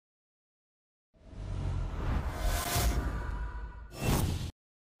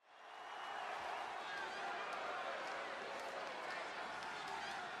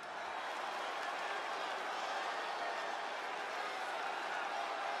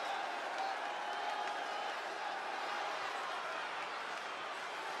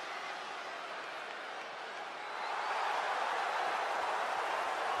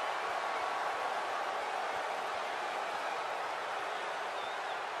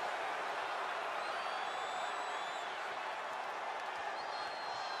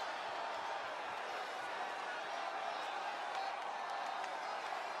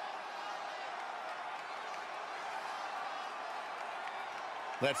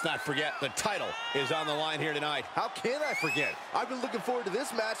Let's not forget, the title is on the line here tonight. How can I forget? I've been looking forward to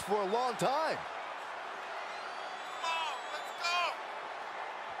this match for a long time.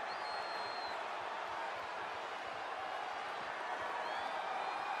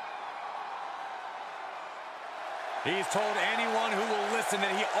 He's told anyone who will listen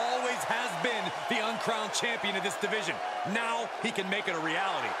that he always has been the uncrowned champion of this division. Now he can make it a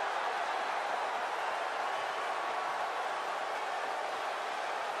reality.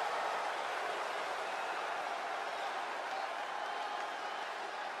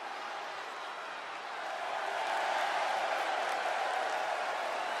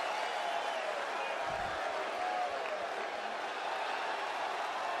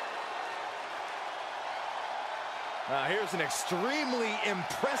 Here's an extremely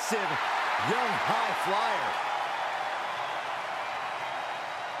impressive young high flyer.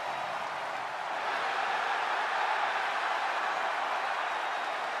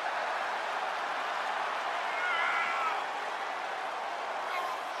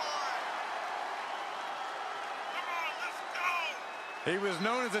 He was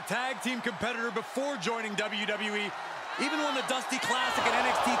known as a tag team competitor before joining WWE. Even won the Dusty Classic and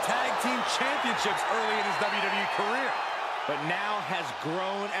NXT Tag Team Championships early in his WWE career. But now has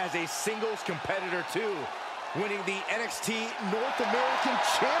grown as a singles competitor too, winning the NXT North American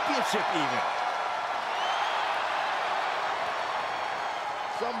Championship even.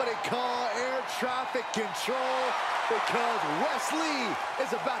 Somebody call air traffic control because Wesley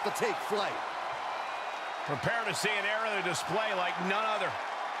is about to take flight. Prepare to see an aerial display like none other.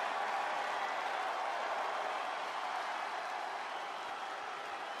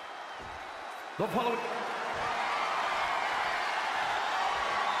 The following.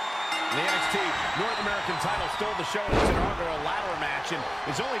 The NXT North American title stole the show in its inaugural ladder match and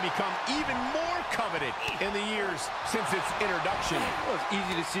has only become even more coveted in the years since its introduction. Well, it's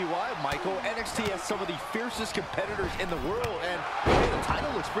easy to see why, Michael. NXT has some of the fiercest competitors in the world, and hey, the title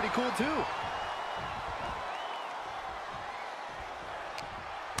looks pretty cool too.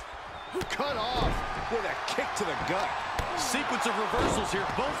 Cut off with a kick to the gut. Sequence of reversals here.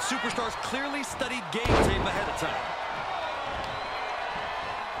 Both superstars clearly studied game tape ahead of time.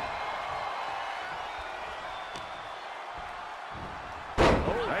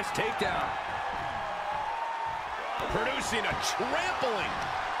 Oh, nice takedown. Producing a trampling.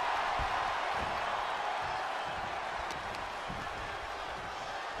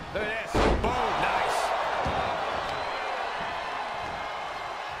 Look at this. Boom. Nice.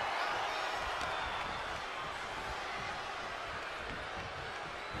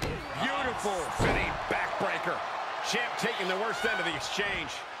 Beautiful fitting backbreaker. Champ taking the worst end of the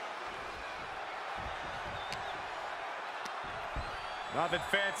exchange. Nothing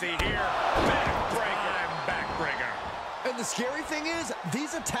fancy here. Backbreaker. And the scary thing is,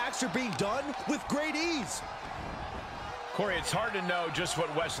 these attacks are being done with great ease. Corey, it's hard to know just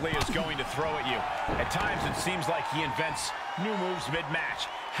what Wesley is going to throw at you. At times, it seems like he invents new moves mid-match.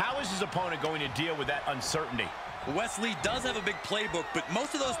 How is his opponent going to deal with that uncertainty? Wesley does have a big playbook, but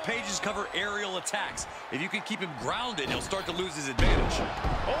most of those pages cover aerial attacks. If you can keep him grounded, he'll start to lose his advantage.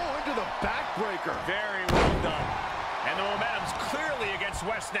 Oh, into the backbreaker. Very well done. And the momentum's clearly against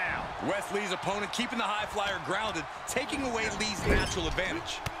West now. Wesley's opponent keeping the high flyer grounded, taking away Lee's natural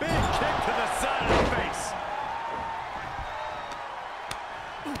advantage. Big kick to the side of the face.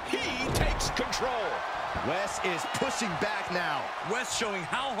 He takes control. Wes is pushing back now. West showing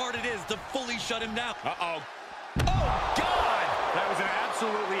how hard it is to fully shut him down. Uh-oh. Oh, God! That was an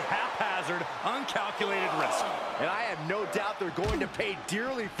absolutely haphazard, uncalculated risk. And I have no doubt they're going to pay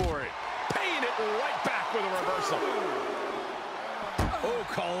dearly for it. Paying it right back with a reversal. Oh,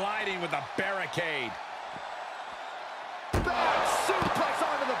 colliding with the barricade. Back suplex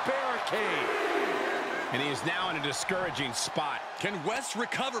onto the barricade. And he is now in a discouraging spot. Can West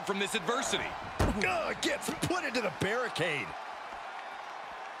recover from this adversity? Gets put into the barricade.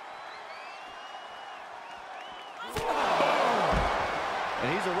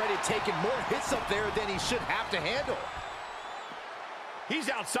 And he's already taken more hits up there than he should have to handle. He's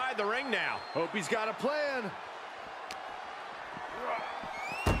outside the ring now. Hope he's got a plan.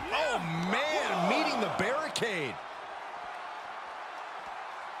 Oh, man, Meeting the barricade.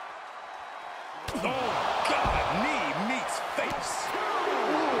 oh, God, knee meets face.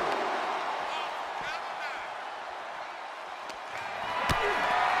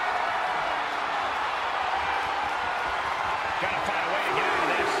 Gotta find a way to get out of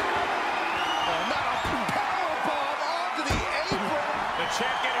this. Oh, not a powerbomb onto the apron. The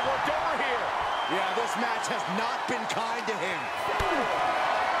champ getting worked over here. Yeah, this match has not been kind to him.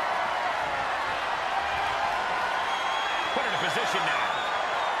 Put in a position now.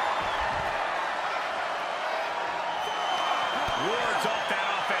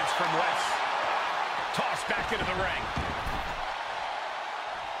 back into the ring.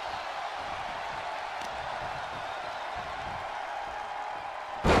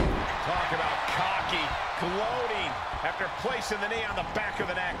 Talk about cocky, gloating after placing the knee on the back of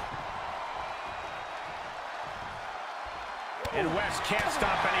the neck. And West can't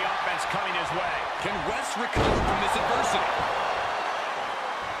stop any offense coming his way. Can West recover from this adversity?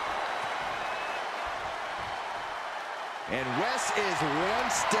 And West is one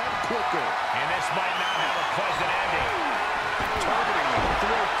step quicker. And this might not have a pleasant ending. Targeting the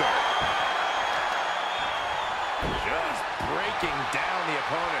throat there. Just breaking down the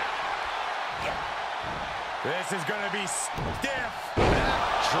opponent. This is going to be stiff.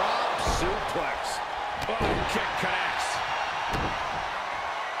 Backdrop suplex. Oh, kick connects.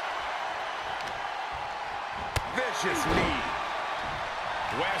 Vicious knee.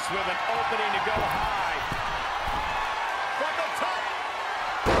 West with an opening to go high. From the top.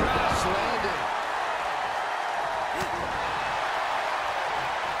 Crash landing.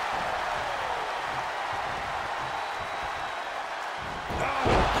 Oh,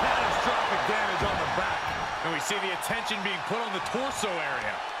 catastrophic damage on the back. And we see the attention being put on the torso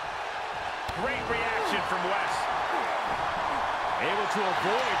area. Great reaction from West. Able to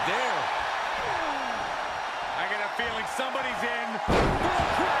avoid there. I got a feeling somebody's in for a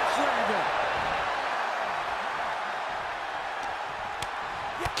crash landing.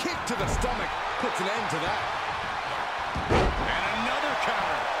 Kick to the stomach puts an end to that. And another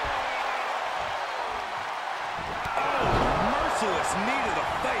counter. Oh, merciless knee to the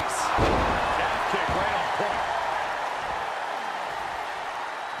face. Jab kick right on point.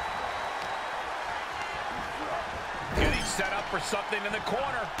 Getting set up for something in the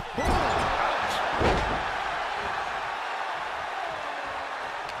corner.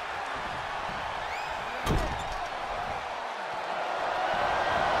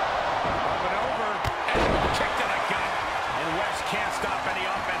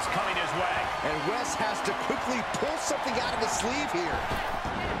 And West has to quickly pull something out of his sleeve here.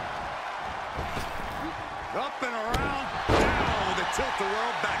 Up and around, down with a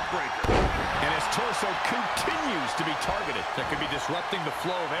tilt-the-world backbreaker. And his torso continues to be targeted. That could be disrupting the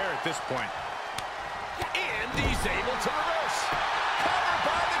flow of air at this point. And he's able to reverse. Covered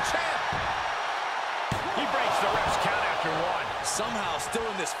by the champ. He breaks the ref's count after one. Somehow still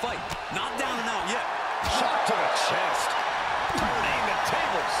in this fight. Not down and out yet. Shot to the chest. Turning the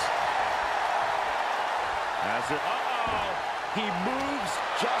tables. Has it? Uh-oh. He moves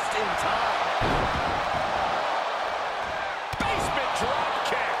just in time. Basement drop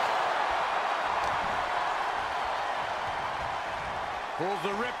kick. Pulls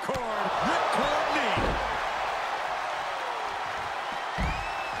the ripcord. Ripcord knee.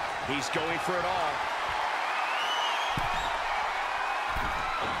 He's going for it all.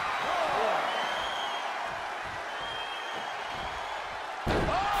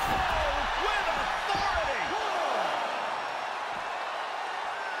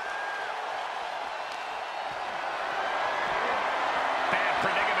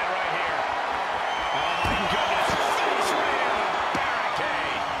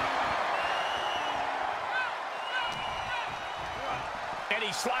 And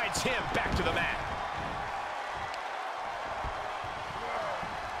he slides him back to the mat.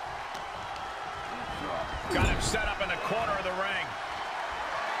 Got him set up in the corner of the ring.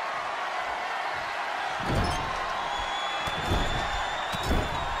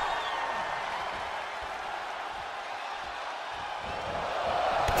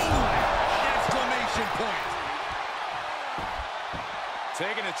 Exclamation point.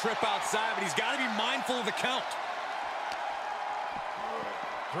 Taking a trip outside, but he's got to be mindful of the count.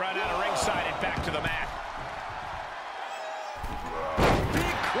 Thrown out of ringside and back to the mat.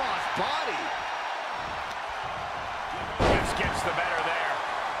 Big cross body. West gets the better there.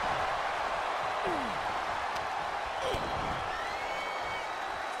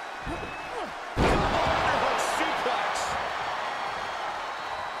 Underhook suplex.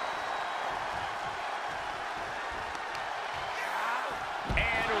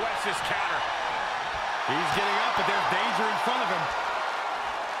 And West's counter. He's getting up, but there's danger in front of him.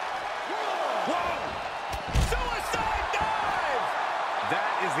 Suicide dive!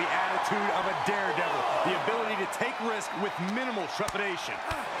 That is the attitude of a daredevil. The ability to take risk with minimal trepidation.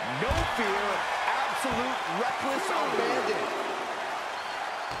 No fear, absolute reckless abandon.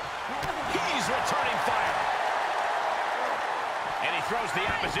 He's returning fire. And he throws the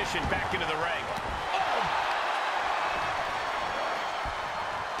opposition back into the ring. Oh!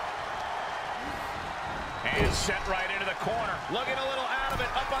 And sent right into the corner. Looking a little out of it,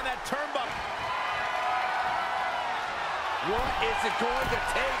 up on that turnbuckle. What is it going to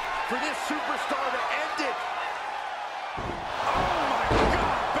take for this superstar to end it?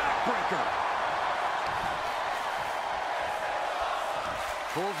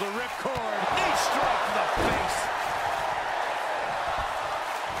 Pulls the ripcord. Knee strike to the face.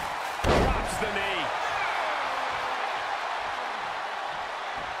 Drops the knee.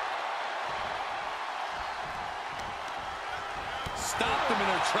 Stopped them in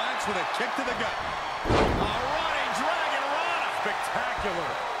their tracks with a kick to the gut. A running dragon rana.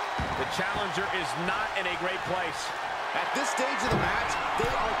 Spectacular. The challenger is not in a great place. At this stage of the match, they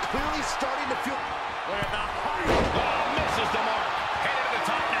are clearly starting to feel... Look at the height. Oh, misses the mark. Headed to the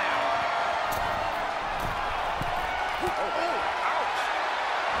top now. Ouch!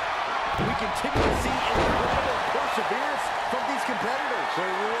 We continue to see incredible perseverance from these competitors. The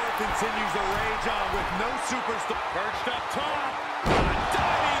war continues to rage on with no superstar. Perched up top. A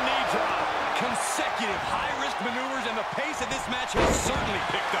diving knee drop. Consecutive high-risk maneuvers, and the pace of this match has certainly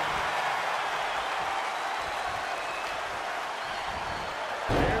picked up.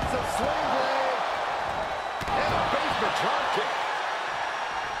 Here's a sling blade. And a basement drop kick.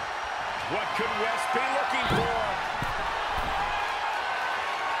 What could West be looking for?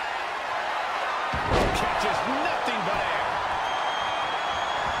 Catches nothing but air.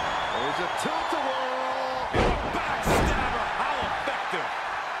 There's a tilt-a-whirl. And a backstabber. How effective.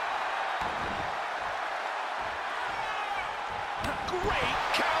 Great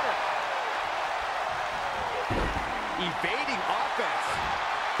counter. Evading offense.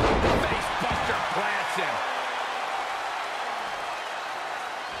 Face buster plants him.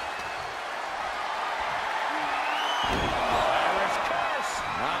 Irish curse.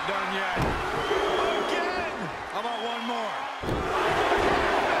 Not done yet. Again. How about one more?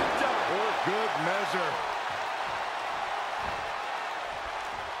 For good measure.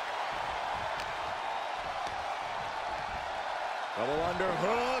 Double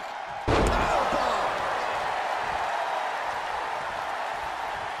underhook. Powerbomb.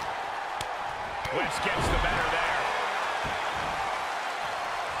 West gets the better there.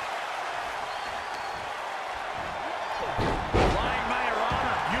 Flying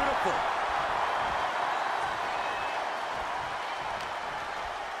Mayorana. Beautiful.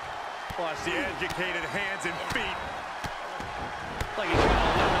 Plus the educated hands and feet. Like he's got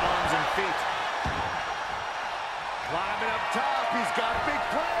 11 arms and feet. Climbing up top, he's got big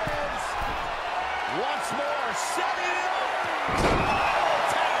plans. Once more, setting it up.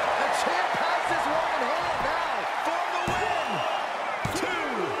 The champ has this one in hand now. For the win.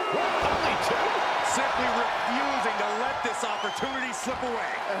 Two. Only two. Simply refusing to let this opportunity slip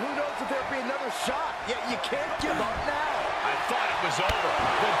away. And who knows if there'll be another shot, yet you can't give up now. I thought it was over.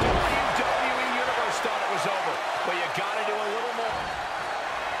 The WWE Universe thought it was over. But you got to do a little more.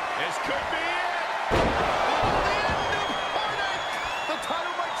 This could be it. The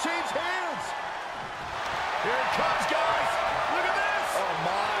title might change hands. Here it comes, guys. Look at this. Oh,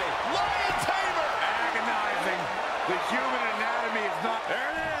 my. Lion Tamer. Agonizing. The human anatomy is not...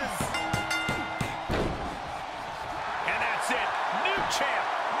 There it is. And that's it. New champ.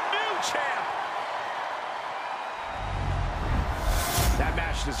 New champ. That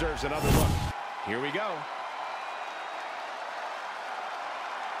match deserves another look. Here we go.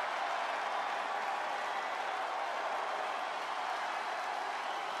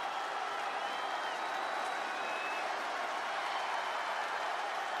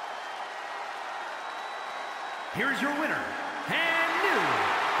 Here's your winner, and new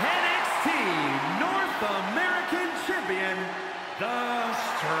NXT North American Champion, the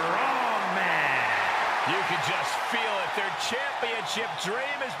Strongman. You can just feel it. Their championship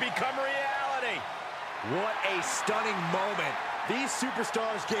dream has become reality. What a stunning moment. These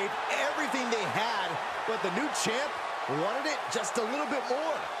superstars gave everything they had, but the new champ wanted it just a little bit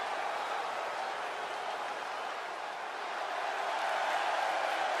more.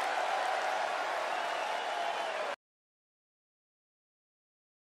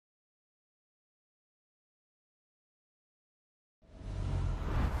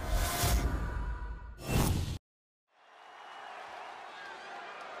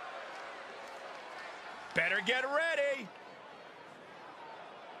 Better get ready.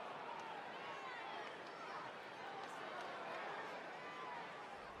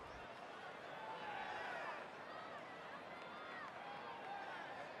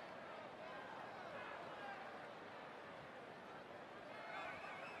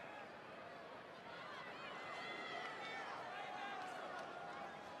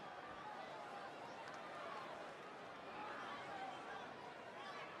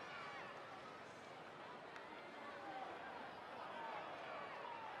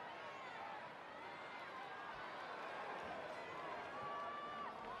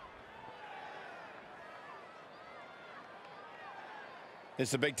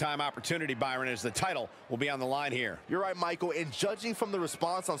 It's a big-time opportunity, Byron, as the title will be on the line here. You're right, Michael, and judging from the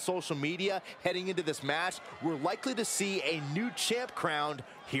response on social media heading into this match, we're likely to see a new champ crowned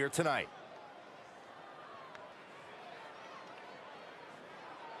here tonight.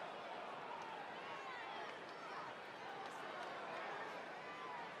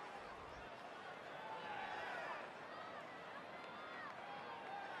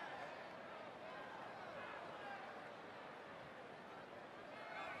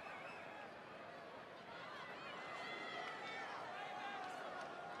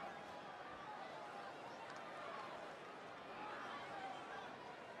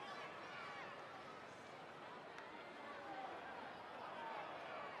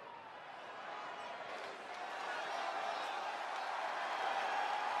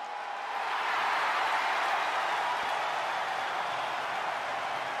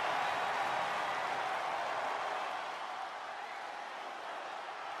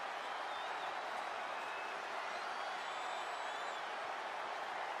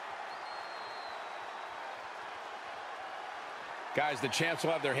 Guys, the champs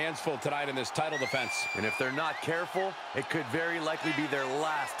will have their hands full tonight in this title defense. And if they're not careful, it could very likely be their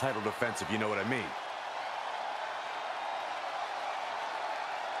last title defense, if you know what I mean.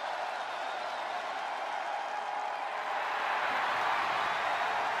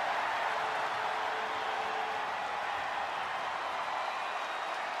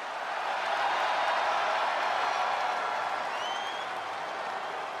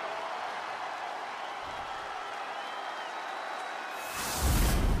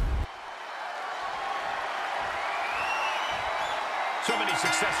 So many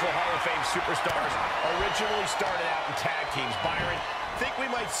successful Hall of Fame superstars originally started out in tag teams. Byron, think we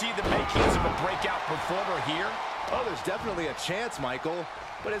might see the makings of a breakout performer here? Oh, there's definitely a chance, Michael.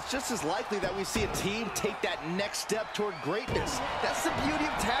 But it's just as likely that we see a team take that next step toward greatness. That's the beauty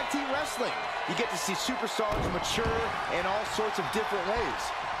of tag team wrestling. You get to see superstars mature in all sorts of different ways.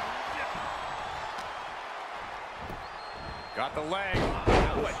 Got the leg.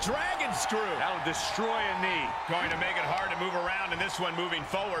 What dragon screw? That'll destroy a knee. Going to make it hard to move around in this one moving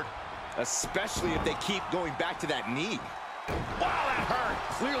forward. Especially if they keep going back to that knee. Wow, that hurt.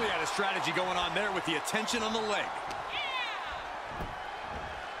 Clearly had a strategy going on there with the attention on the leg.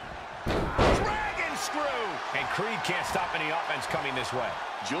 Dragon screw! And Creed can't stop any offense coming this way.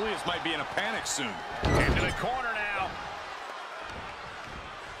 Julius might be in a panic soon. Into the corner now.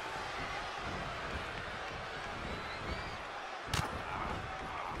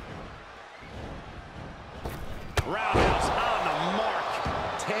 Roundhouse on the mark.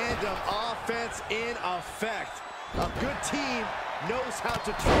 Tandem offense in effect. A good team knows how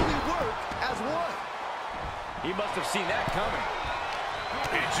to truly work as one. He must have seen that coming.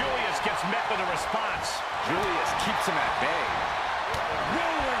 And Julius gets met with a response. Julius keeps him at bay.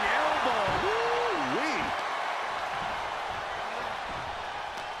 Rolling elbow. Woo-wee.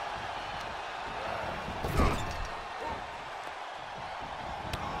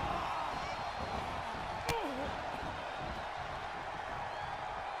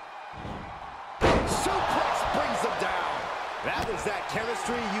 Suplex brings them down. That is that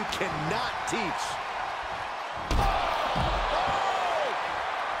chemistry you cannot teach.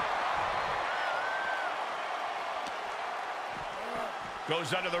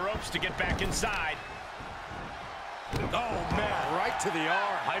 Goes under the ropes to get back inside. Oh, man, right to the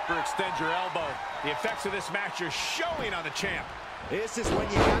arm. Hyperextend your elbow. The effects of this match are showing on the champ. This is when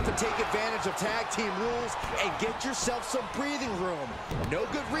you have to take advantage of tag team rules and get yourself some breathing room. No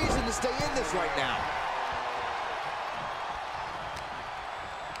good reason to stay in this right now.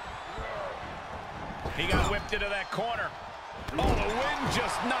 He got whipped into that corner. Oh, the wind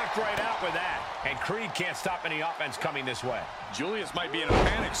just knocked right out with that. And Creed can't stop any offense coming this way. Julius might be in a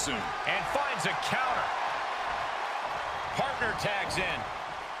panic soon. And finds a counter. Partner tags in.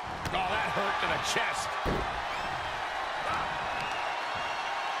 Oh, that hurt to the chest.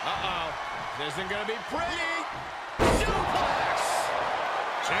 Uh-oh. This isn't going to be pretty. Suplex!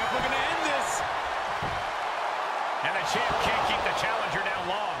 Champ looking to end this. And the champ can't keep the challenger down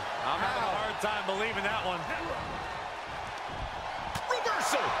long. I'm having a hard time believing that one.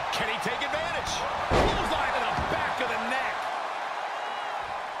 Reversal. Can he take advantage? Bullseye to the back of the neck.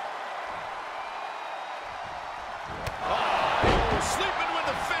 Oh, sleeping with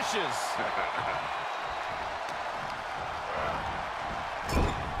the fishes.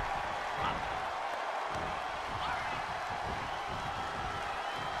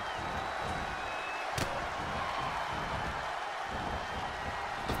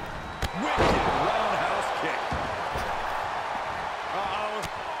 Wicked roundhouse kick. Uh-oh.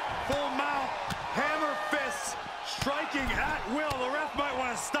 Full mount. Hammer fists. Striking at will. The ref might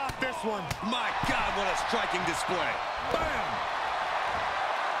striking display. Bam!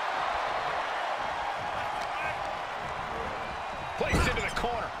 Placed into the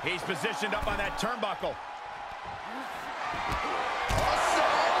corner. He's positioned up on that turnbuckle. Also,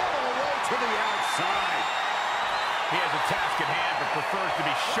 all the way to the outside. He has a task at hand, but prefers to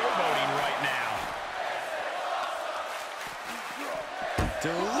be showboating right now.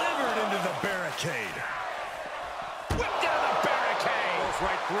 Delivered into the barricade. Whipped into the barricade. Goes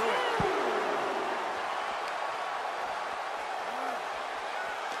right through it.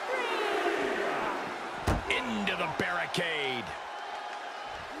 Into the barricade.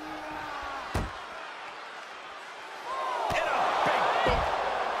 And a big boot.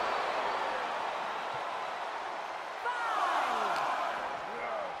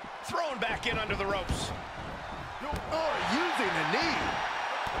 Thrown back in under the ropes. Oh, using the knee.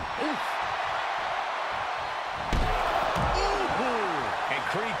 Oof. And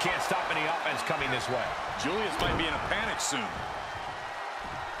Creed can't stop any offense coming this way. Julius might be in a panic soon.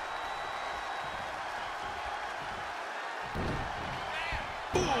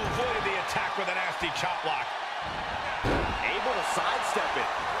 Ooh, avoided the attack with a nasty chop block. Able to sidestep it.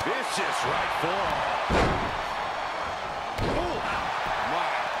 Vicious right forearm. Oh,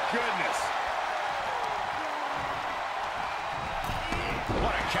 my goodness.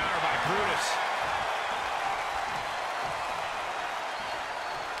 What a counter by Brutus.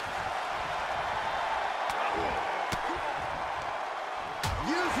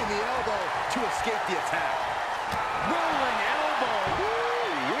 Using the elbow to escape the attack. Rolling elbow.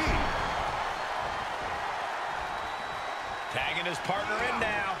 Woo-wee. Tagging his partner in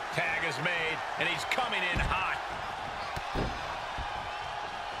now. Tag is made, and he's coming in hot.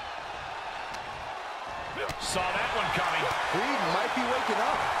 Saw that one coming. Creed might be waking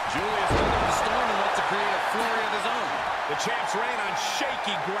up. Julius weathered the storm and wants to create a flurry of his own. The champ's reign on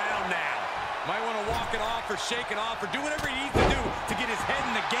shaky ground now. Might want to walk it off or shake it off or do whatever he needs to do to get his head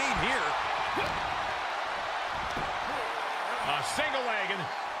in the game here. A single leg.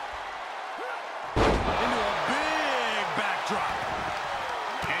 Into a big backdrop.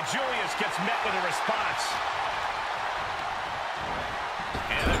 And Julius gets met with a response.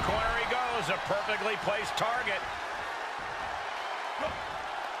 In the corner he goes, a perfectly placed target.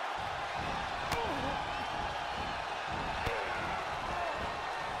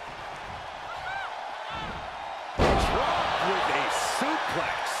 Dropped with a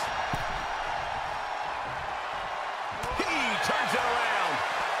suplex. He turns it around.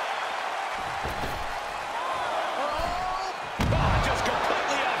 Oh, just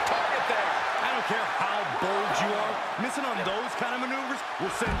completely off target there. I don't care how bold you are, missing on those kind of maneuvers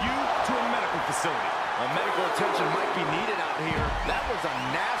will send you to a medical facility. Well, medical attention might be needed out here. That was a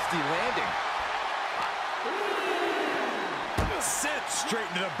nasty landing. Sent straight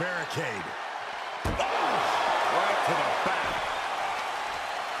into the barricade. Oh, right to the back.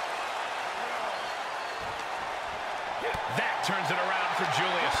 That turns it around for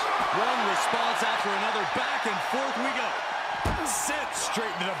Julius. One response after another. Back and forth we go. Sent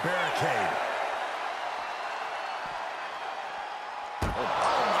straight into the barricade. Oh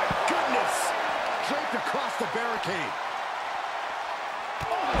my goodness! Draped across the barricade.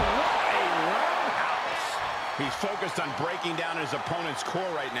 Oh, what a roundhouse. He's focused on breaking down his opponent's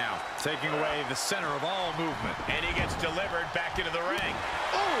core right now. Taking away the center of all movement. And he gets delivered back into the ring.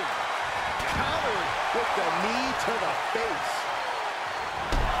 Oh! Countered with the knee to the face.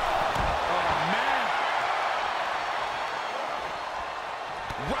 Oh, man.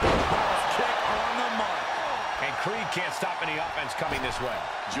 Roundhouse kick on the mark. And Creed can't stop any offense coming this way.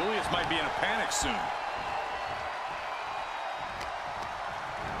 Julius might be in a panic soon.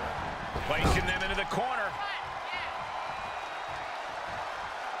 Placing them into the corner.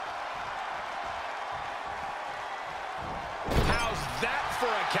 How's that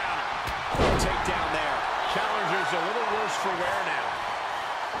for a counter? Takedown there. Challenger's a little worse for wear now.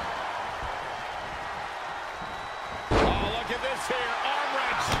 Oh, look at this here. Arm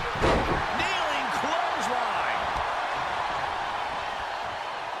wrench. Kneeling clothesline.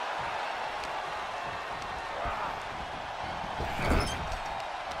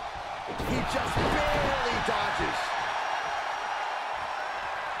 He just barely dodges.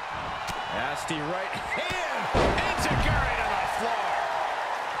 Nasty right hand. Enziguri to the floor.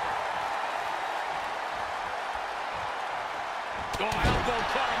 Oh, elbow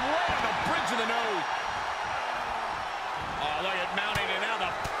caught him right on the bridge of the nose. Oh, look at mounting it now. The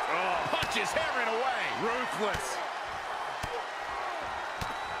punch is hammering away. Ruthless.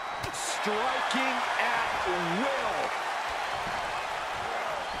 Striking at will.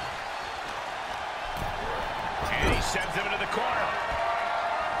 And he sends him into the corner.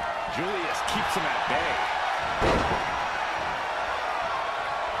 Julius keeps him at bay.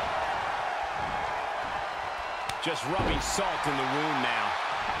 Just rubbing salt in the wound now.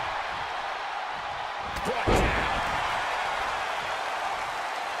 Brought down.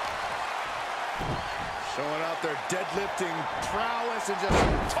 Showing out their deadlifting prowess and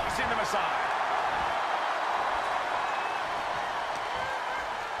just Tossing them aside.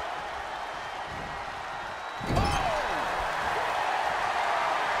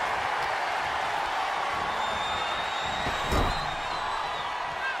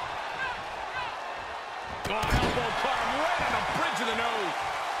 Elbow palm right on the bridge of the nose.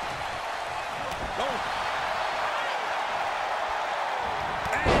 Oh.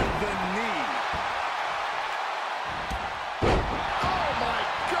 and the knee. Oh my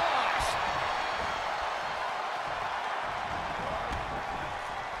gosh!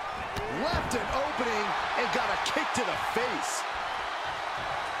 Left an opening and got a kick to the face.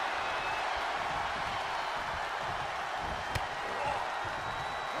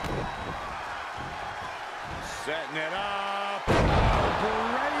 Setting it up.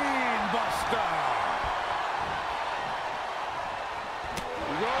 Brain buster.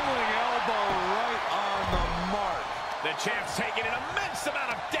 Rolling elbow right on the mark. The champ's taking an immense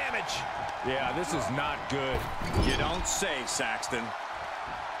amount of damage. Yeah, this is not good. You don't say, Saxton.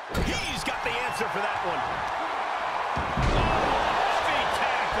 He's got the answer for that one. Oh, feet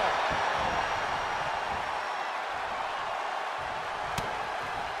tackle.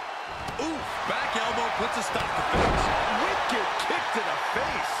 Oof, back elbow puts a stop to things. Wicked kick to the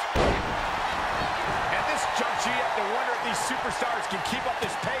face. At this juncture, you have to wonder if these superstars can keep up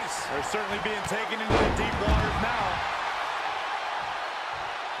this pace. They're certainly being taken into the deep waters now.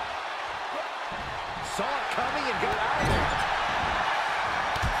 Saw it coming and got out of there.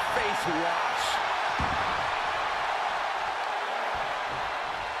 Face wash.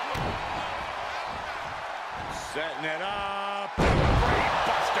 Setting it up. Brain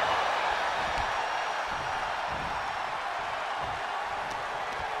buster.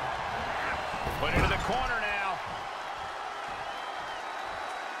 Put into the corner now.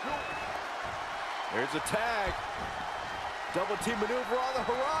 There's a tag. Double team maneuver on the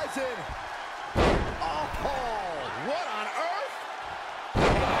horizon. Oh, what on earth?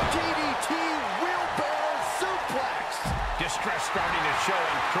 DDT wheelbarrow suplex. Distress starting to show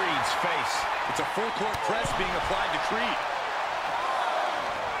in Creed's face. It's a full court press being applied to Creed.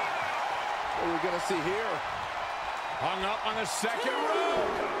 What are we going to see here? Hung up on the second row.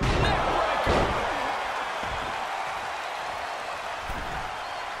 Neckbreaker.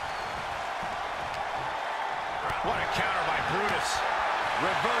 What a counter by Brutus.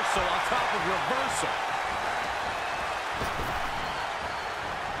 Reversal on top of reversal.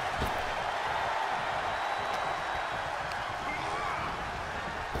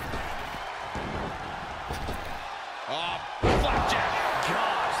 Oh, flapjack.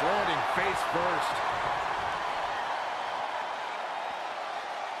 Gosh, landing face first.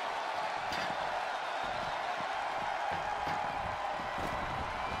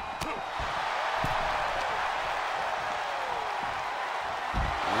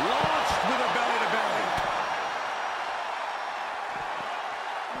 Launched with a belly-to-belly.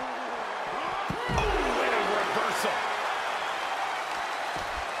 Oh, and a reversal.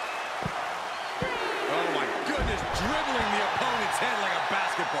 Oh my goodness, dribbling the opponent's head like a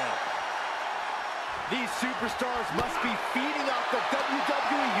basketball. These superstars must be feeding off the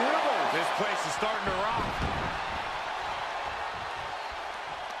WWE Universe. This place is starting to rock.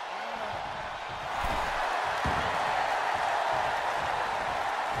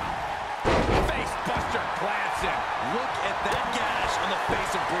 Face buster plants him. Look at that gash on the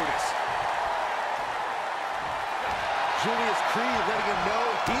face of Brutus. Julius Creed letting him know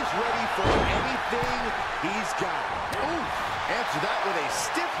he's ready for anything he's got. Ooh, answer that with a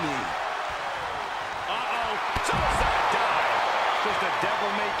stiff knee. Uh-oh, suicide dive. Just a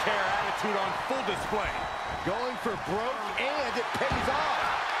devil-may-care attitude on full display. Going for broke, and it pays off.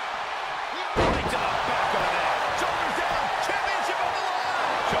 Right to the back of the neck. Shoulders down, championship on the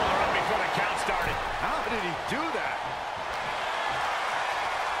line. Shoulder up before the count started. How did he do that?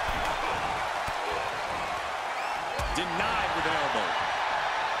 Denied with an elbow.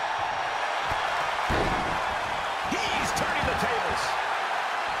 He's turning the tables.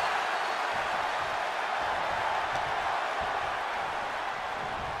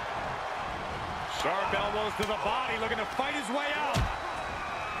 Sharp elbows to the body, looking to fight his way out.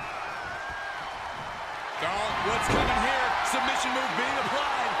 Oh, what's coming here? Submission move being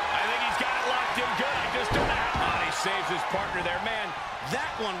applied. I think he's got it locked in good. I just don't know how he saves his partner there. Man,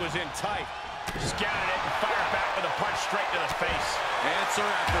 that one was in tight. Scouted it and fired back with a punch straight to the face. Answer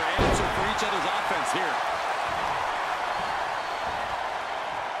after answer for each other's offense here.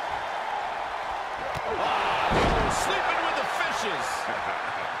 Oh, sleeping with the fishes.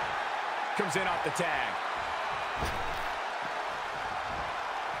 Comes in off the tag.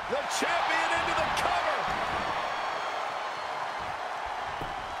 The champion into the cover.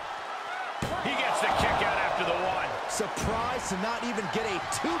 He gets the kick out after the one. Surprised to not even get a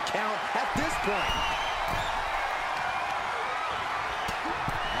 2 count at this point.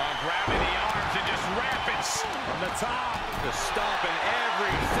 Grabbing the arms and just rapids from the top. Just stomping every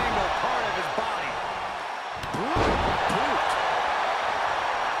single part of his body. Boot.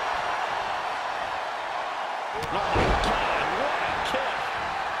 Oh my God, what a kick.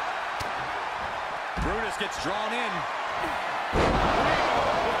 Brutus gets drawn in.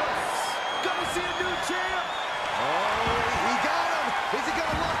 Gonna see a new champ. Oh, he got him. Is he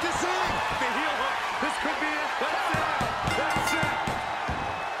gonna lock this in? The heel hook. This could be it. That's it. That's it.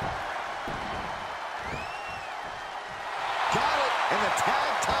 Got it. And the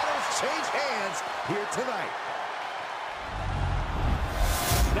tag titles change hands here tonight.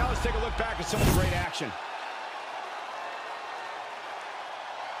 Now let's take a look back at some of the great action.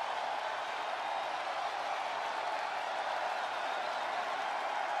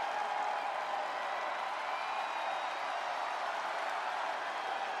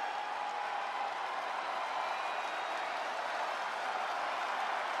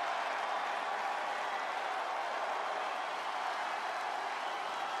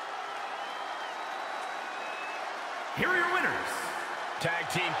 Here are your winners. Tag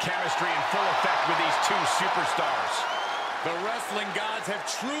team chemistry in full effect with these two superstars. The wrestling gods have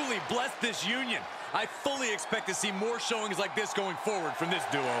truly blessed this union. I fully expect to see more showings like this going forward from this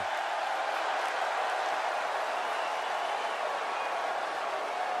duo.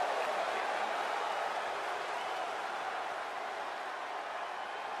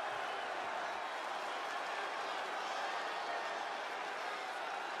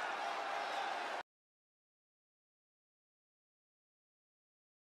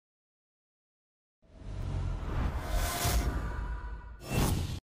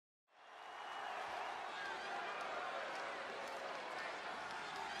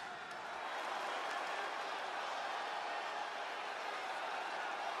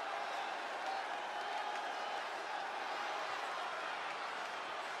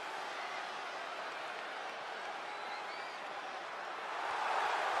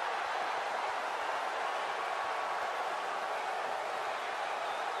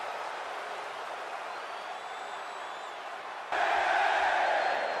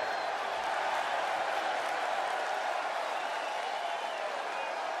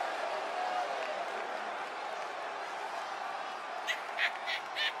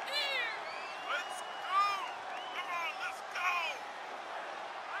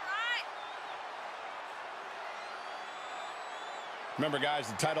 Remember, guys,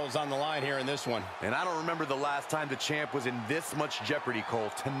 the title is on the line here in this one. And I don't remember the last time the champ was in this much jeopardy,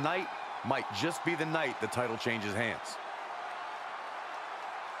 Cole. Tonight might just be the night the title changes hands.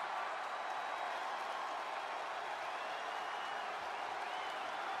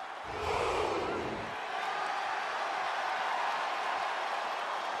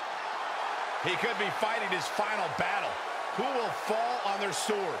 He could be fighting his final battle. Who will fall on their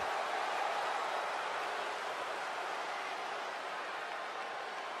sword?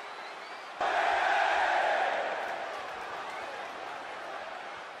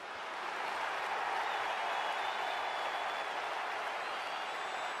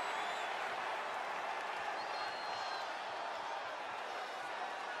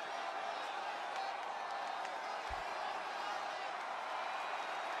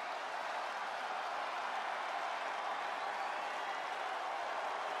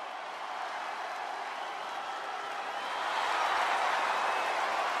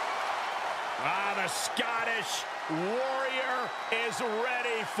 The Scottish Warrior is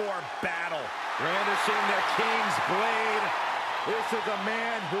ready for battle. Brandishing the King's Blade. This is a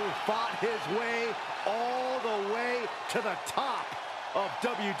man who fought his way all the way to the top of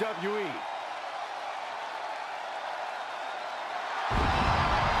WWE.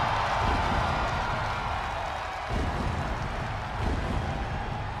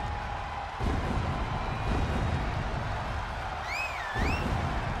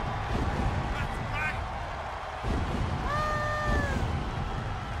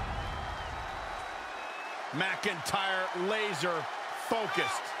 McIntyre laser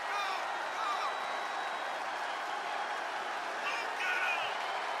focused.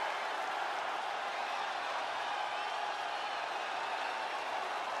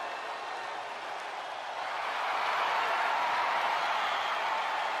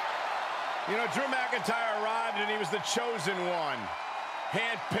 You know, Drew McIntyre arrived and he was the chosen one.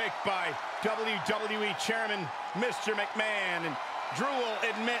 Handpicked by WWE Chairman Mr. McMahon. And Drew will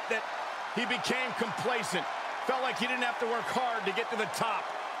admit that he became complacent. Felt like he didn't have to work hard to get to the top.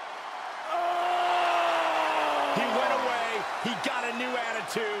 He went away, he got a new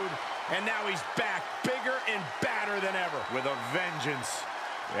attitude, and now he's back, bigger and badder than ever. With a vengeance.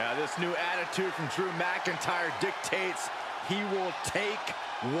 Yeah, this new attitude from Drew McIntyre dictates he will take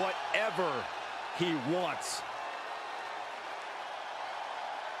whatever he wants.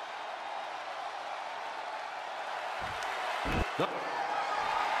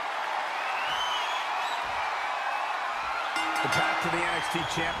 The path to the NXT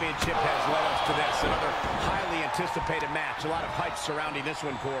Championship has led us to this, another highly anticipated match. A lot of hype surrounding this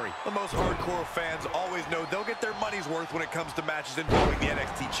one, Corey. The most hardcore fans always know they'll get their money's worth when it comes to matches involving the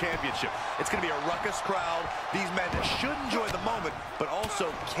NXT Championship. It's going to be a ruckus crowd. These men should enjoy the moment, but also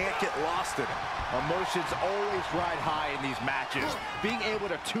can't get lost in it. Emotions always ride high in these matches. Being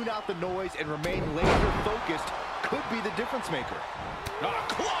able to tune out the noise and remain laser focused could be the difference maker. A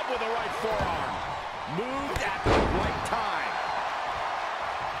club with a right forearm. Moved at the right time.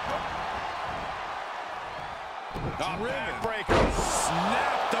 Backbreaker.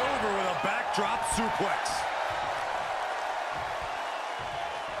 Snapped over with a backdrop suplex.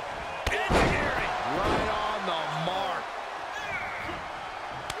 Right on the mark.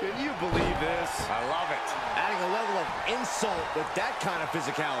 Can you believe this? I love it. Adding a level of insult with that kind of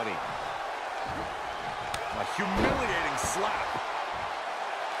physicality. A humiliating slap.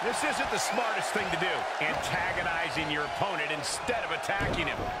 This isn't the smartest thing to do. Antagonizing your opponent instead of attacking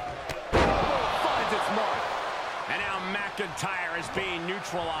him. Finds its mark. And now McIntyre is being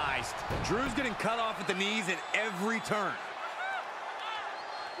neutralized. Drew's getting cut off at the knees at every turn.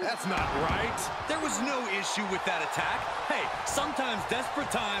 That's not right. There was no issue with that attack. Hey, sometimes desperate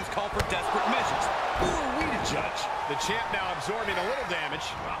times call for desperate measures. Who are we to judge? The champ now absorbing a little damage.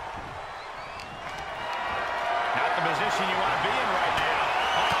 Not the position you want to be in right now.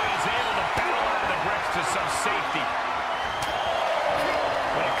 Oh, he's able to battle out of the bricks to some safety.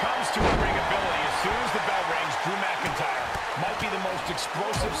 When it comes to ring ability, as soon as the bell rings, Drew McIntyre might be the most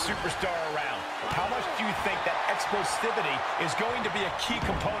explosive superstar around. How much do you think that explosivity is going to be a key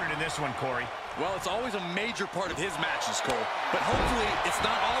component in this one, Corey? Well, it's always a major part of his matches, Cole. But hopefully, it's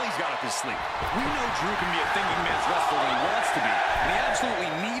not all he's got up his sleeve. We know Drew can be a thinking man's wrestler when he wants to be, and he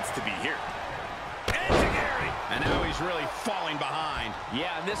absolutely needs to be here. And now he's really falling behind.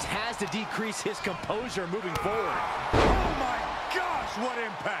 Yeah, and this has to decrease his composure moving forward. Oh my gosh, what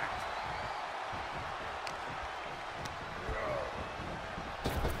impact!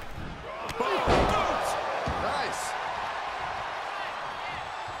 Nice.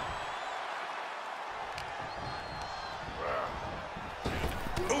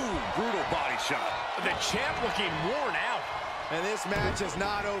 Ooh, brutal body shot. The champ looking worn out. And this match is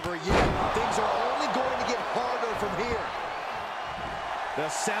not over yet. Things are only going to get harder from here. The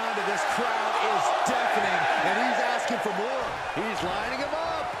sound of this crowd is deafening, and he's asking for more. He's lining him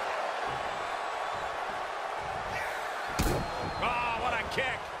up. Oh, what a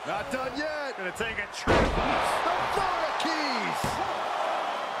kick. Not done yet. Gonna take a trip. The Florida Keys.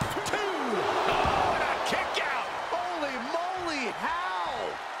 2. Oh, what a kick out. Holy moly, how?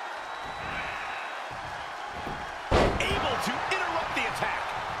 Able to interrupt the attack.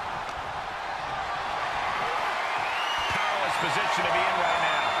 Powerless position to be in right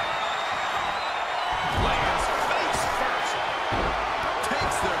now. Lands face first.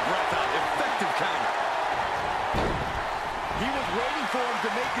 Takes their breath out. Effective counter. He was waiting for him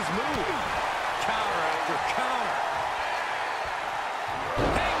to make his move. Counter after counter.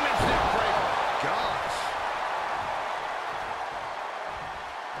 Hangman's neck breaker. Gosh.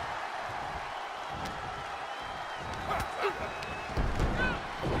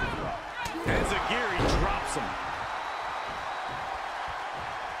 And Zagiri drops him.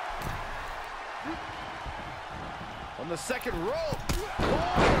 On the second rope.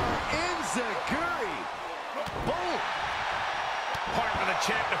 Corner in Zaguri. Boom. Hard for the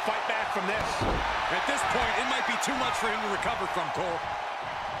champ to fight back from this. At this point, it might be too much for him to recover from, Cole.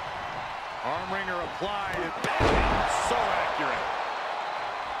 Arm wringer applied. Bam! So accurate.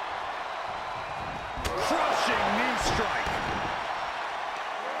 Crushing knee strike.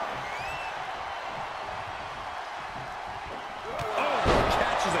 Oh,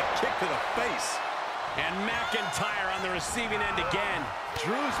 catches a kick to the face. And McIntyre on the receiving end again.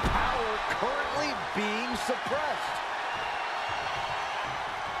 Drew's power currently being suppressed.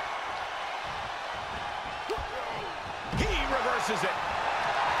 He reverses it.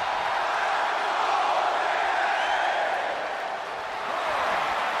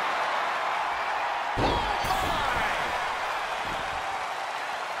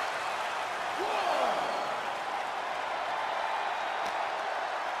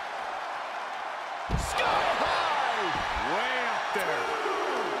 Sky high! Way up there.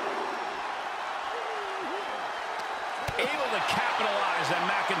 Able to capitalize on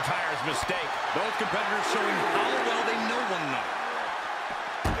McIntyre's mistake. Both competitors showing how well they know one another.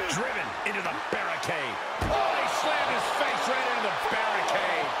 Driven into the barricade. Oh, he slammed his face right into the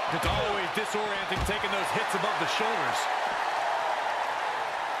barricade. It's always disorienting taking those hits above the shoulders.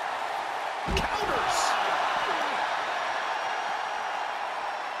 Counters.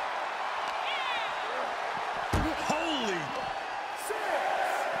 Holy!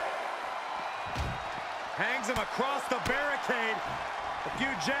 Hangs him across the barricade. A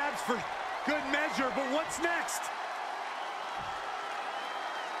few jabs for good measure, but what's next?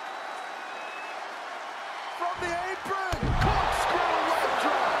 From the apron! Corkscrew leg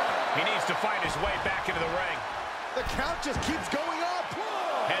drop! He needs to fight his way back into the ring. The count just keeps going up!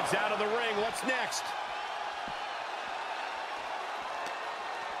 Heads out of the ring. What's next?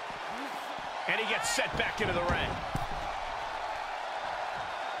 And he gets set back into the ring.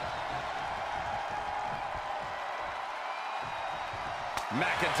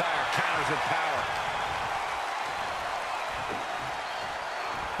 McIntyre counters with power.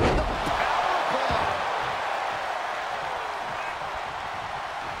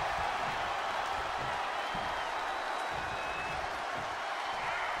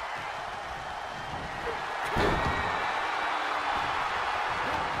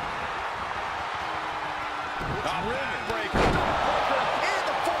 Breaker. And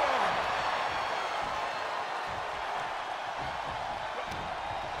the forearm.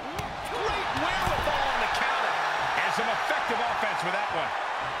 Great wherewithal on the counter. And some effective offense with that one.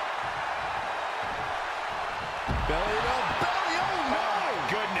 Belly to belly. Oh, no. Oh, my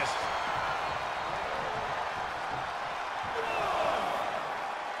goodness.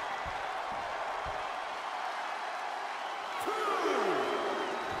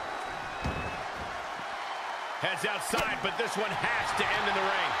 Heads outside, but this one has to end in the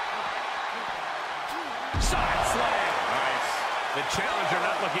ring. Side slam. Nice. The challenger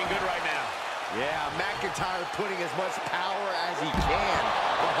not looking good right now. Yeah, McIntyre putting as much power as he can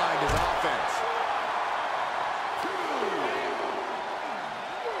behind his offense.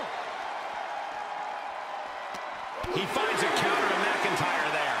 He finds a counter to McIntyre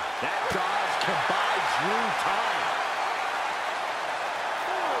there. That dodge can buy Drew time.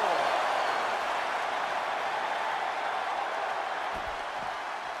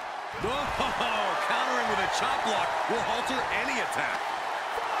 Oh, countering with a chop block will alter any attack.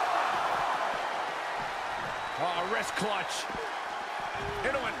 Oh, wrist clutch.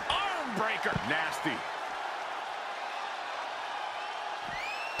 Into an arm breaker. Nasty.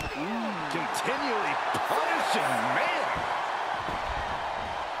 Continually punishing, man.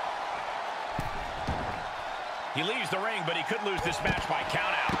 He leaves the ring, but he could lose this match by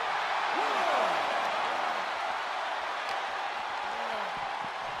countout.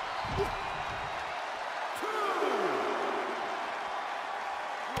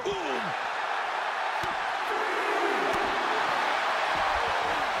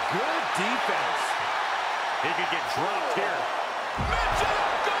 Good defense. He could get dropped here.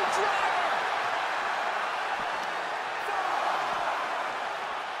 Go driver!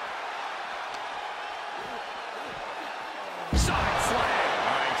 Side slam.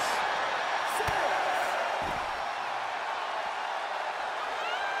 Nice.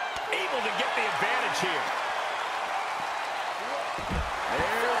 Able to get the advantage here.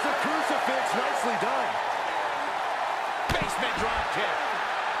 There's a crucifix. Nicely done. Basement drop kick.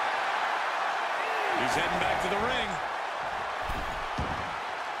 He's heading back to the ring.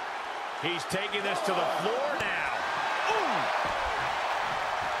 He's taking this to the floor now. Ooh.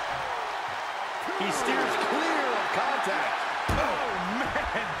 He steers clear of contact. Oh,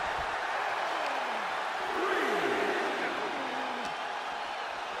 man.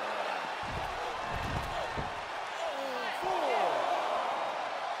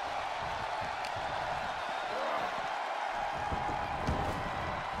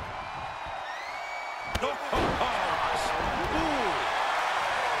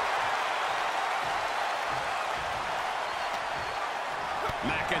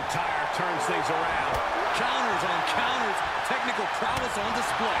 McIntyre turns things around. Counters on counters. Technical prowess on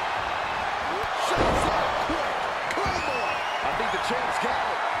display. Shots out quick. Claymore. I think the champ's got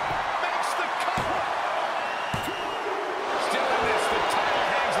it. Makes the cover. Still in this, the title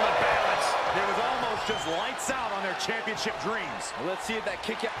hangs in the balance. It was almost just lights out on their championship dreams. Well, let's see if that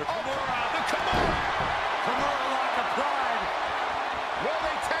kick out. The Kimura. Kimura lock of pride. Will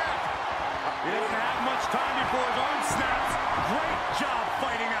they tap? He doesn't have much time before his arm snaps. Great job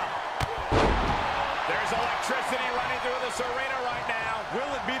fighting out. There's electricity running through this arena right now.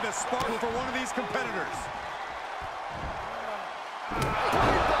 Will it be the spark for one of these competitors?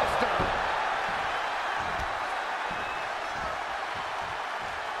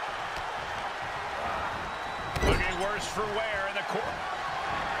 Looking worse for wear in the corner.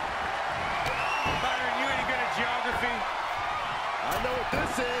 Byron, you any good at geography? I know what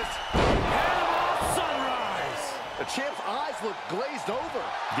this is. Panama Sunrise. The champ's eyes look glazed over.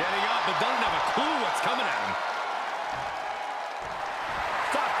 Getting up, but doesn't have a clue what's coming at him.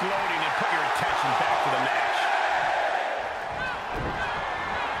 Stop gloating and put your attention back to the match.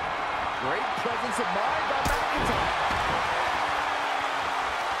 Great presence of mind by McIntyre.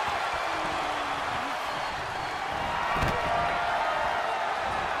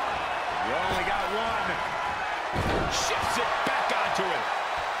 You only got one. Shifts it back onto him.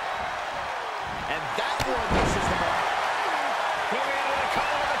 And that one misses the mark. Moving into the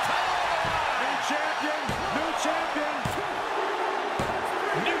collar of the title. New champion, new champion.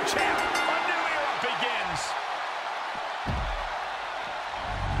 New champ. A new era begins.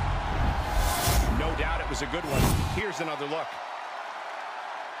 No doubt it was a good one. Here's another look.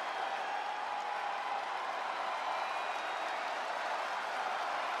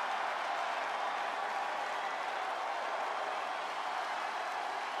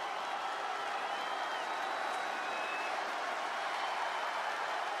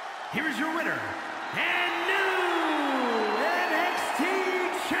 Here is your winner, and new NXT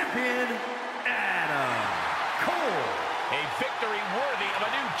champion, Adam Cole. A victory worthy of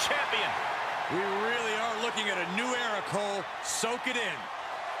a new champion. We really are looking at a new era, Cole. Soak it in.